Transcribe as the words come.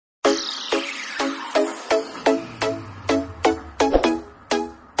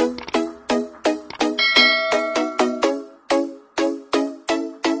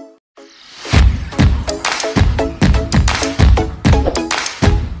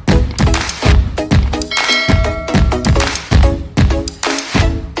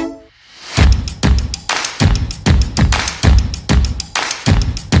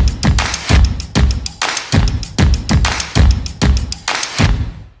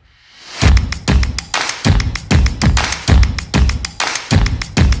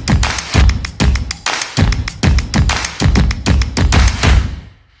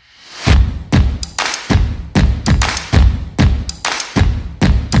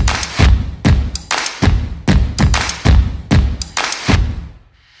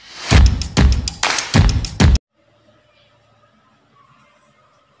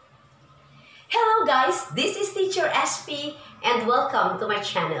Sophie and welcome to my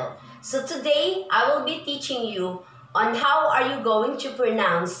channel. So today I will be teaching you on how are you going to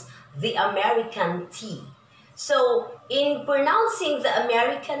pronounce the American T. So in pronouncing the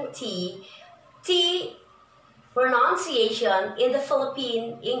American T, T pronunciation in the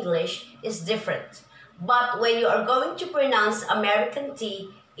Philippine English is different. But when you are going to pronounce American T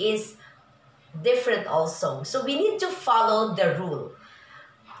is different also. So we need to follow the rule.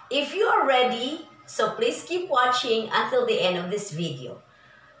 If you are ready, so please keep watching until the end of this video.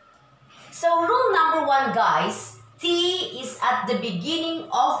 So rule number 1, guys, T is at the beginning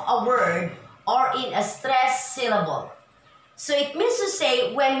of a word or in a stressed syllable. So it means to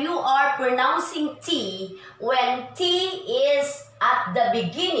say when you are pronouncing T, when T is at the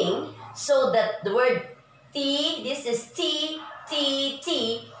beginning, so that the word T, this is T, T,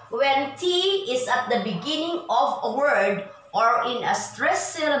 T, when T is at the beginning of a word or in a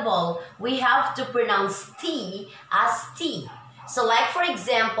stressed syllable, we have to pronounce T as T. So like for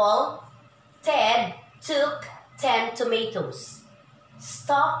example, Ted took 10 tomatoes.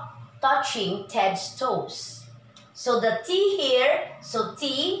 Stop touching Ted's toes. So the T here, so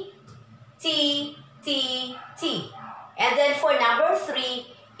T, T, T, T. And then for number 3,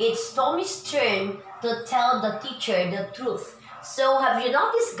 it's Tommy's turn to tell the teacher the truth. So have you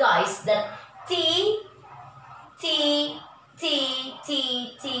noticed, guys, that T, T, T,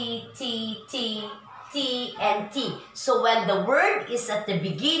 T, T, T, T, T, and T. So when the word is at the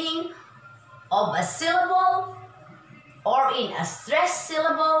beginning of a syllable or in a stressed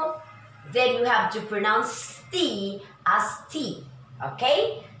syllable, then you have to pronounce T as T.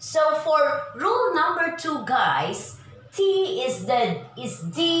 Okay? So for rule number 2, guys, T is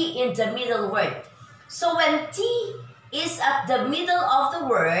D in the middle word. So when T is at the middle of the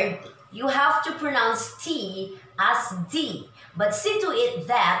word, you have to pronounce T as D. But see to it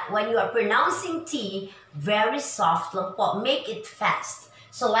that when you are pronouncing T, very soft lang po. Make it fast.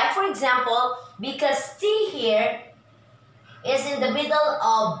 So like for example, because T here is in the middle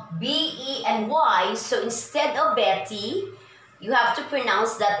of B, E, and Y, so instead of Betty, you have to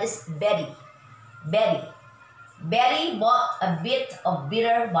pronounce that as Betty. Betty. Betty bought a bit of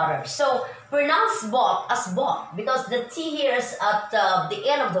bitter butter. So pronounce bought as bought because the T here is at the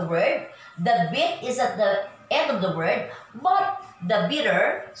end of the word. The bit is at the end of the word. But the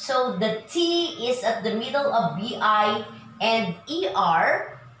bitter, so the T is at the middle of B-I and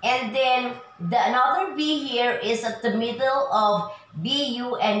E-R. And then another B here is at the middle of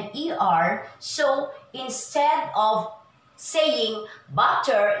B-U and E-R. So instead of saying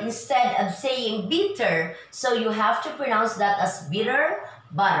butter, instead of saying bitter, so you have to pronounce that as bitter,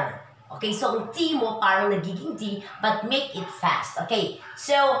 butter. Okay, so ang T mo parang nagiging T, but make it fast. Okay,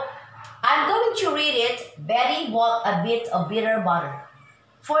 so I'm going to read it. Betty bought a bit of bitter butter.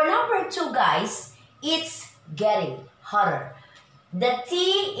 For number 2, guys, it's getting hotter. The T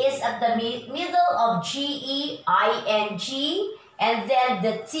is at the middle of G-E-I-N-G, and then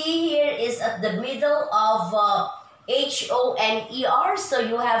the T here is at the middle of H-O-N-E-R, so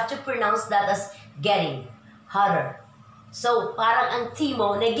you have to pronounce that as getting hotter. So, parang ang T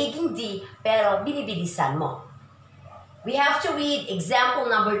mo, nagiging D, pero binibilisan mo. We have to read example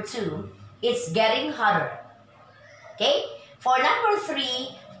number 2. It's getting hotter. Okay? For number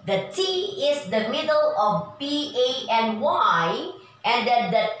 3, the T is the middle of P-A-N-Y, and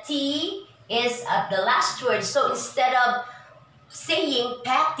then the T is at the last word. So instead of saying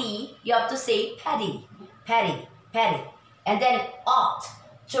patty, you have to say patty, patty, patty. And then ought,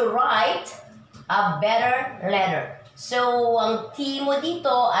 to write a better letter. So ang T mo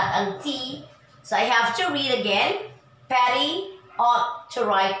dito at ang T, so I have to read again. Patty ought to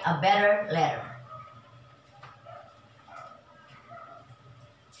write a better letter.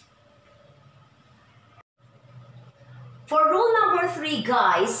 For rule number 3,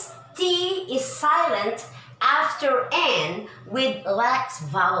 guys, T is silent after N with lax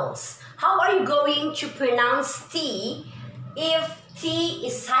vowels. How are you going to pronounce T if T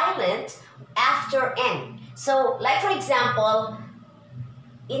is silent after N? So, like for example,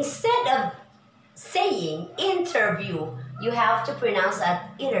 instead of saying interview, you have to pronounce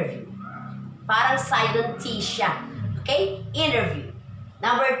that interview. Parang silent T siya. Okay? Interview.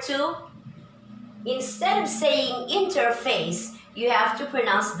 Number 2, instead of saying interface, you have to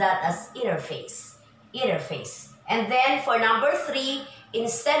pronounce that as interface. Interface. And then for number 3,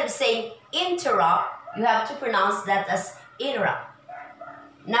 instead of saying interrupt, you have to pronounce that as interrupt.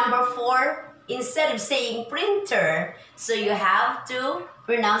 Number 4, instead of saying printer, so you have to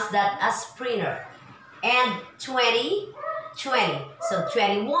pronounce that as printer. And 20, 20. So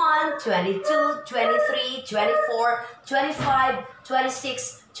 21, 22, 23, 24, 25,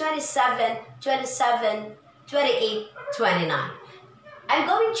 26, 27, 27, 28, 29. I'm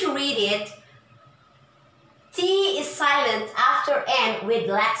going to read it. T is silent after N with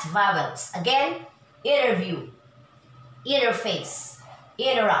lax vowels. Again, interview, interface,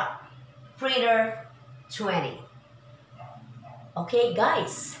 interrupt, printer, 20. Okay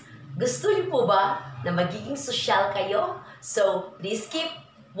guys, gusto niyo po ba na magiging sosyal kayo? So, please keep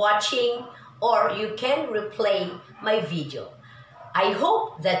watching or you can replay my video. I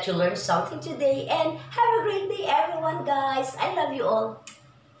hope that you learned something today and have a great day everyone guys. I love you all.